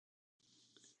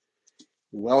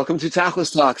Welcome to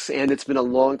Tachlis Talks, and it's been a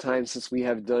long time since we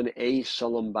have done a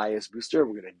Shalom Bayis booster.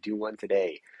 We're going to do one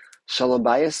today. Shalom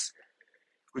Bayis,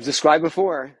 we've described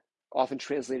before, often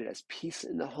translated as peace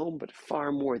in the home, but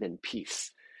far more than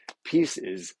peace. Peace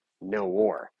is no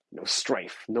war, no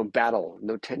strife, no battle,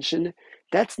 no tension.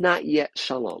 That's not yet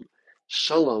Shalom.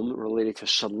 Shalom, related to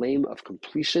Shalem of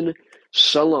completion.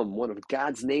 Shalom, one of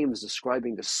God's names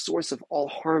describing the source of all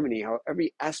harmony, how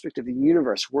every aspect of the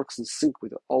universe works in sync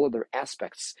with all other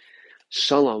aspects.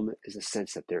 Shalom is a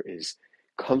sense that there is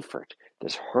comfort,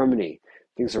 there's harmony,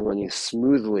 things are running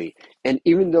smoothly. And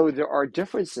even though there are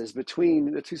differences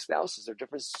between the two spouses, there are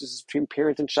differences between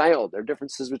parent and child, there are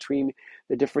differences between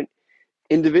the different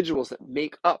individuals that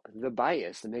make up the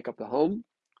bias, that make up the home,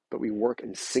 but we work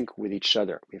in sync with each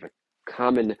other. We have a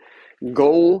common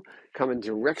goal, common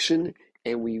direction,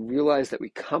 and we realize that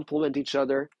we complement each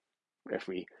other. If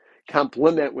we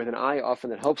complement with an I,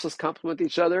 often that helps us complement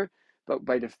each other, but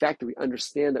by the fact that we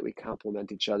understand that we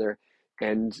complement each other,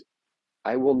 and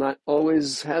I will not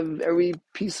always have every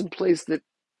piece in place that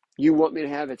you want me to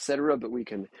have, etc., but we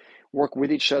can work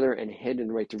with each other and head in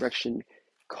the right direction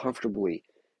comfortably,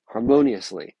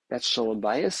 harmoniously. That's Shalom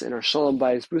Bayis, and our Shalom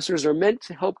Bayis boosters are meant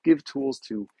to help give tools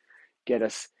to get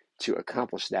us to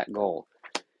accomplish that goal.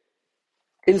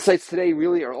 Insights today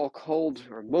really are all called,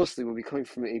 or mostly will be coming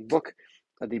from a book,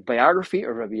 the biography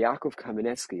of Rabbi Yaakov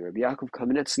Kamenetsky. Rabbi Yaakov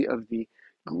Kamenetsky, of the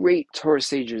great Torah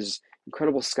sages,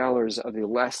 incredible scholars of the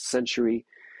last century,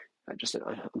 just an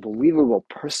unbelievable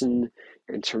person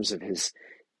in terms of his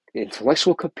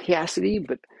intellectual capacity,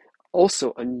 but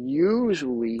also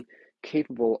unusually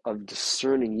capable of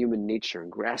discerning human nature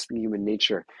and grasping human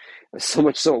nature. So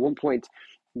much so, at one point,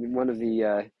 one of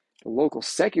the local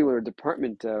secular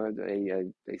department, a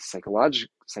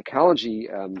psychology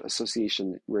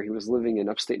association where he was living in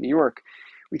upstate New York,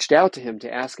 reached out to him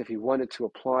to ask if he wanted to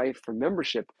apply for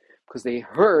membership because they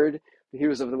heard that he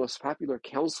was of the most popular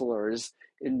counselors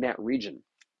in that region.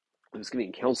 He was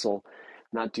giving counsel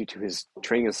not due to his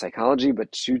training in psychology,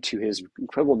 but due to his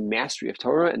incredible mastery of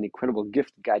Torah and the incredible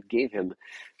gift God gave him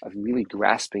of really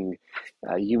grasping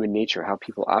human nature, how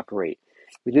people operate.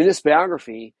 Within this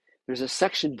biography, there's a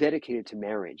section dedicated to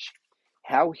marriage,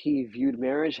 how he viewed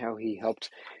marriage, how he helped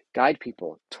guide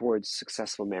people towards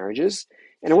successful marriages.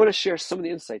 And I want to share some of the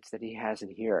insights that he has in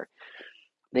here.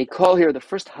 They call here the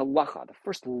first halacha, the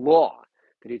first law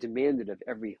that he demanded of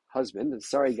every husband. And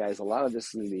sorry, guys, a lot of this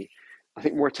is going to be, I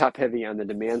think, more top heavy on the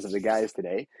demands of the guys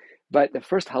today. But the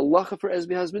first halacha for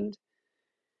every husband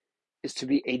is to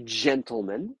be a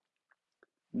gentleman,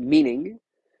 meaning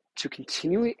to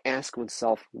continually ask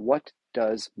oneself, what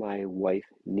does my wife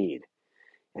need?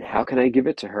 And how can I give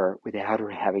it to her without her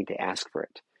having to ask for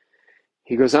it?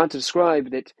 He goes on to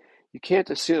describe that you can't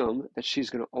assume that she's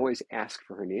going to always ask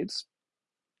for her needs.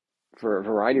 For a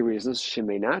variety of reasons, she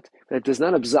may not, but it does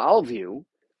not absolve you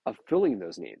of filling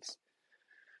those needs.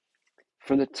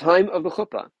 From the time of the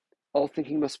chuppah, all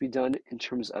thinking must be done in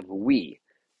terms of we,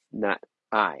 not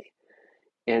I.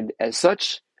 And as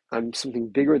such, I'm something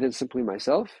bigger than simply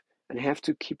myself, and have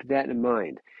to keep that in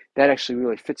mind. That actually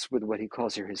really fits with what he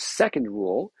calls here his second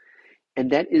rule,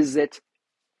 and that is that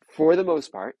for the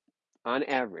most part, on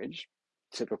average,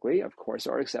 typically, of course,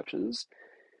 there are exceptions,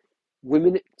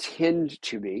 women tend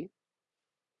to be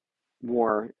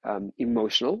more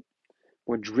emotional,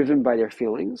 more driven by their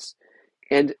feelings,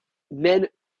 and men,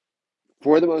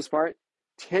 for the most part,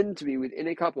 tend to be within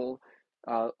a couple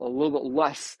a little bit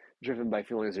less driven by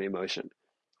feelings or emotion.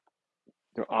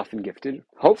 They're often gifted,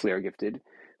 hopefully are gifted,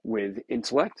 with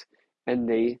intellect, and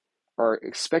they are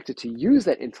expected to use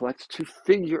that intellect to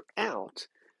figure out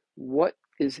what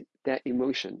is that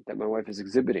emotion that my wife is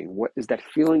exhibiting, what is that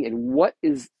feeling, and what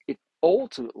is it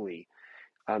ultimately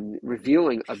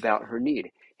revealing about her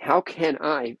need. How can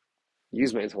I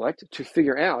use my intellect to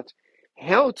figure out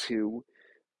how to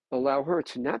allow her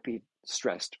to not be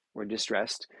stressed or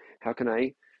distressed? How can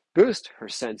I boost her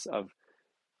sense of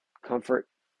comfort,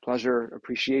 pleasure,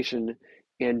 appreciation,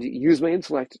 and use my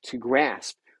intellect to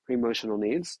grasp her emotional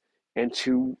needs and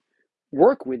to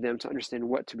work with them to understand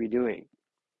what to be doing?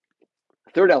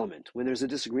 Third element, when there's a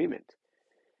disagreement,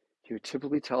 you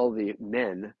typically tell the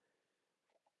men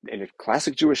in a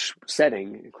classic Jewish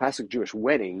setting, a classic Jewish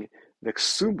wedding, the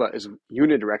ksuba is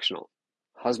unidirectional,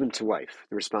 husband to wife.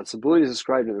 The responsibilities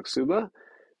described in the ksuba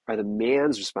are the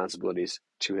man's responsibilities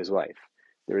to his wife.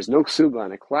 There is no ksuba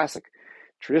in a classic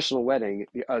traditional wedding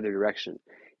the other direction.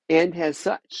 And as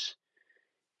such,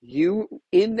 you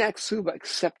in that ksuba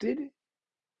accepted.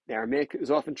 The Aramaic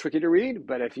is often tricky to read,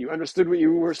 but if you understood what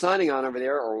you were signing on over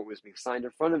there or what was being signed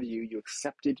in front of you, you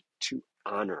accepted to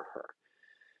honor her.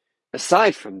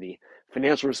 Aside from the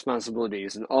financial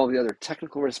responsibilities and all the other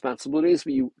technical responsibilities,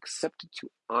 but you accepted to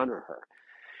honor her.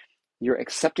 Your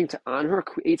accepting to honor her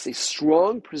creates a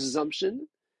strong presumption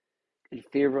in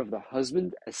favor of the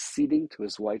husband acceding to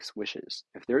his wife's wishes.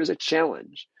 If there is a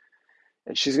challenge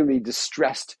and she's going to be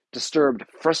distressed, disturbed,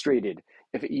 frustrated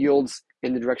if it yields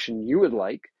in the direction you would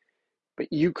like,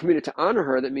 but you committed to honor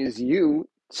her, that means you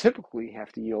typically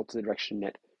have to yield to the direction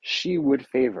that she would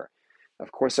favor.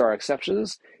 Of course, there are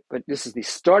exceptions, but this is the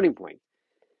starting point.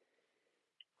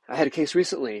 I had a case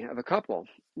recently of a couple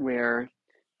where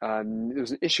there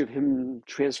was an issue of him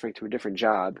transferring to a different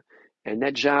job, and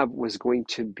that job was going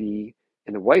to be,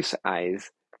 in the wife's eyes,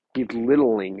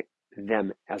 belittling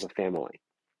them as a family.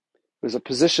 It was a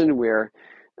position where,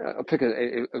 I'll pick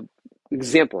an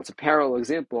example, it's a parallel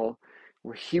example,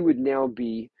 where he would now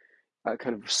be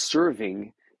kind of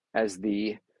serving as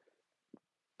the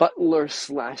butler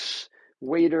slash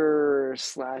waiter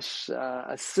slash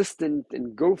assistant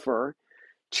and gopher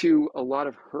to a lot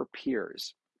of her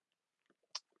peers.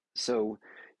 So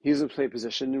he was in a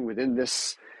position within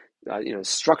this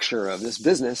structure of this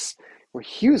business where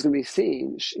he was going to be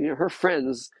seeing, her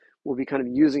friends will be kind of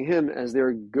using him as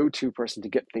their go-to person to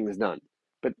get things done,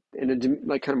 but in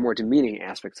a kind of more demeaning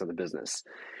aspects of the business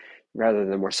rather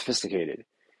than more sophisticated.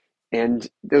 And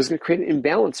that was going to create an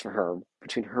imbalance for her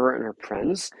between her and her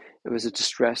friends. It was a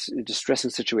distressing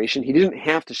situation. He didn't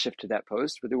have to shift to that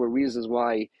post, but there were reasons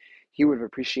why he would have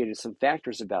appreciated some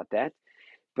factors about that.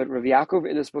 But Rav Yaakov,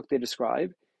 in this book, they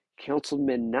describe, counseled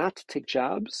men not to take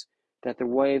jobs that their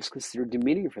wives considered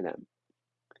demeaning for them,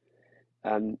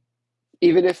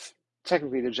 even if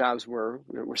technically the jobs were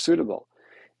suitable.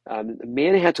 The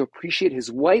man had to appreciate his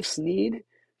wife's need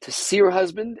to see her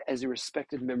husband as a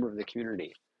respected member of the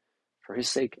community, for his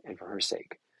sake and for her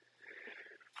sake.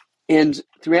 And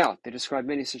throughout, they describe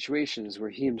many situations where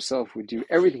he himself would do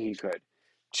everything he could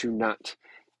to not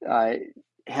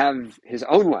have his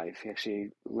own wife. He actually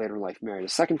later in life married a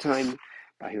second time.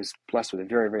 He was blessed with a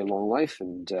very, very long life,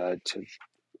 and to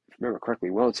remember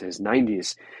correctly, well into his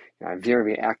 90s, very,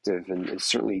 very active and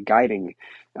certainly guiding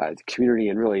the community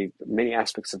and really many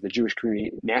aspects of the Jewish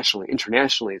community nationally,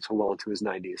 internationally, until well into his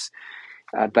 90s.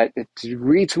 But the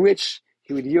degree to which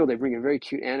he would yield, they bring a very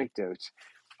cute anecdote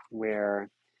where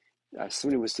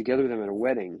somebody was together with him at a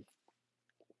wedding.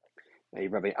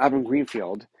 Rabbi Avram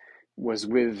Greenfield was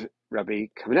with Rabbi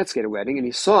Kamenetsky at a wedding, and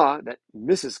he saw that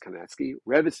Mrs. Kamenetsky,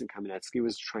 Rebbetzin Kamenetsky,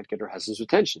 was trying to get her husband's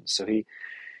attention. So he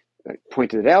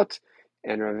pointed it out,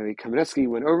 and Rabbi Kamenetsky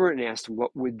went over and asked,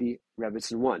 what would the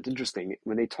Rebbetzin want? Interesting.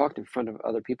 When they talked in front of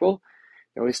other people,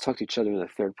 they always talk to each other in the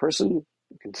third person.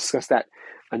 We can discuss that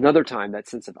another time, that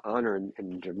sense of honor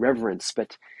and reverence.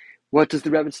 But what does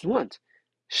the Rebbetzin want?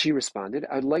 She responded,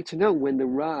 I'd like to know when the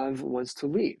Rav wants to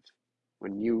leave.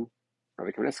 When you,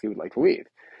 Rabbi Kamenetsky, would like to leave.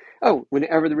 Oh,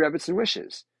 whenever the Rebbetzin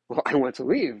wishes. Well, I want to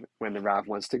leave when the Rav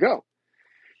wants to go.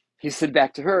 He said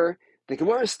back to her, the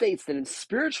Gemara states that in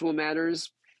spiritual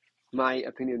matters, my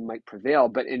opinion might prevail,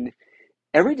 but in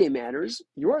everyday matters,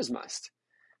 yours must.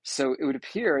 So it would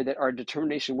appear that our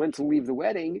determination when to leave the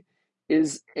wedding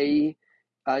is a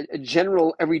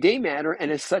general everyday matter,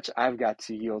 and as such, I've got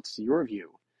to yield to your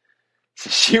view. So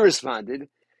she responded,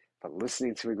 but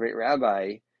listening to a great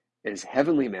rabbi is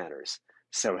heavenly matters,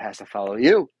 so it has to follow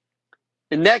you.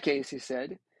 In that case, he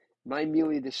said, my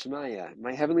mili d'shmaya,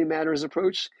 my heavenly matters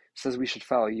approach says we should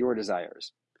follow your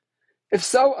desires. If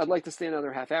so, I'd like to stay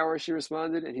another half hour, she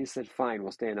responded, and he said, fine,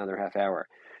 we'll stay another half hour.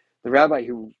 The rabbi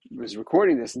who was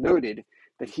recording this noted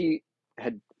that he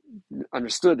had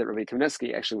understood that Rabbi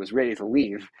Kamenetsky actually was ready to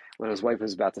leave when his wife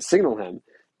was about to signal him,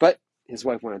 but his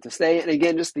wife wanted to stay. And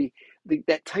again, just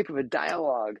that type of a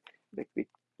dialogue, the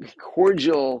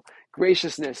cordial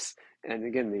graciousness, and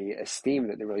again, the esteem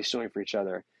that they're really showing for each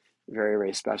other, very,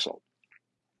 very special.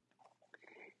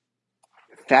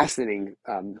 Fascinating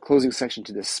closing section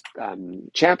to this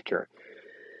chapter.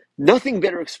 Nothing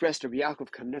better expressed Rabbi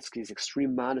Yaakov Kamenetsky's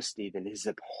extreme modesty than his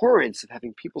abhorrence of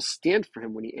having people stand for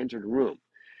him when he entered a room.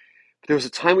 But there was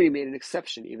a time when he made an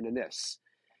exception even in this.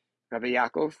 Rabbi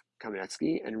Yaakov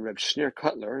Kamenetsky and Reb Shneur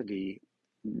Kotler, the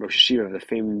Rosh Yeshiva of the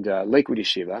famed Lakewood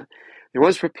Yeshiva, they were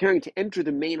once preparing to enter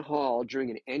the main hall during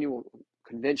an annual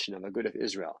convention of Agudath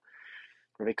Israel.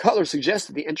 Rabbi Kotler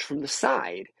suggested they enter from the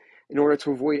side in order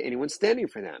to avoid anyone standing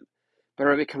for them. But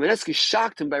Rabbi Kamenetsky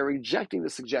shocked him by rejecting the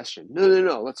suggestion.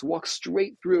 No, let's walk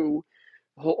straight through.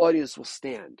 The whole audience will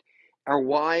stand. Our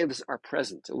wives are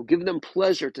present. It will give them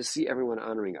pleasure to see everyone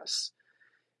honoring us.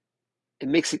 It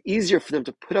makes it easier for them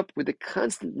to put up with the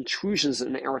constant intrusions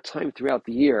in our time throughout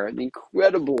the year, and the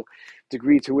incredible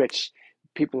degree to which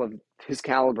people of his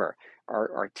caliber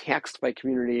are taxed by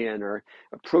community and are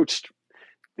approached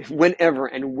whenever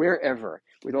and wherever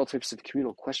with all types of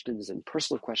communal questions and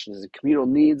personal questions and communal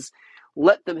needs.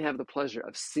 Let them have the pleasure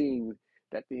of seeing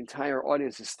that the entire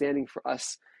audience is standing for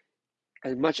us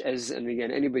as much as, and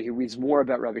again, anybody who reads more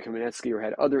about Rabbi Kamenetsky or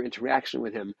had other interaction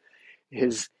with him,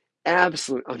 his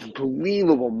absolute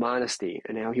unbelievable modesty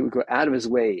and how he would go out of his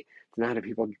way to not have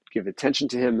people give attention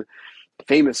to him,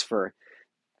 famous for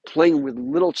playing with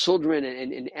little children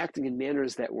and acting in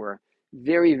manners that were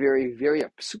very, very, very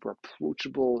super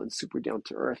approachable and super down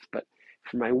to earth. But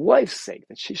for my wife's sake,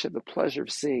 that she should have the pleasure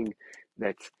of seeing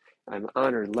that I'm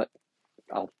honored,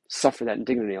 I'll suffer that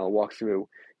indignity. I'll walk through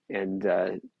and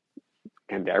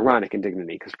and the ironic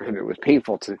indignity, because for him it was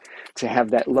painful to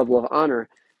have that level of honor,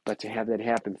 but to have that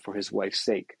happen for his wife's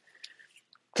sake.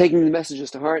 Taking the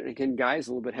messages to heart, and again, guys,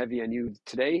 a little bit heavy on you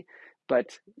today,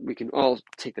 but we can all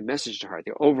take the message to heart,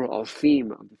 the overall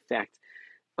theme of the fact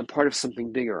I'm part of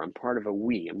something bigger. I'm part of a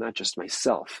we. I'm not just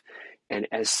myself. And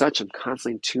as such, I'm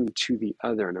constantly tuned to the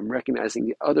other, and I'm recognizing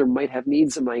the other might have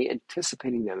needs. Am I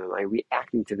anticipating them? Am I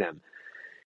reacting to them?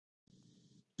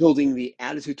 Building the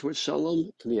attitude towards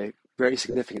shalom can be a very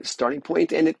significant starting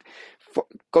point, and it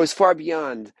goes far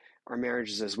beyond our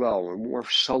marriages as well. We're more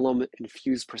shalom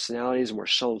infused personalities, more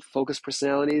shalom focused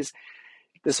personalities.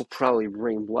 This will probably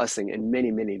bring blessing in many,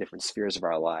 many different spheres of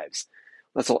our lives.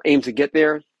 Let's all aim to get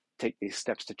there. Take these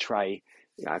steps to try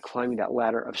climbing that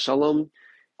ladder of shalom.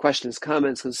 Questions,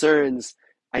 comments, concerns,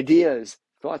 ideas,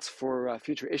 thoughts for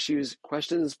future issues,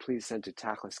 questions, please send to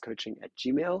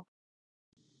tachliscoaching@gmail.com.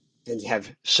 And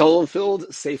have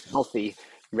shalom-filled, safe, healthy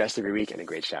rest of your week and a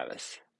great Shabbos.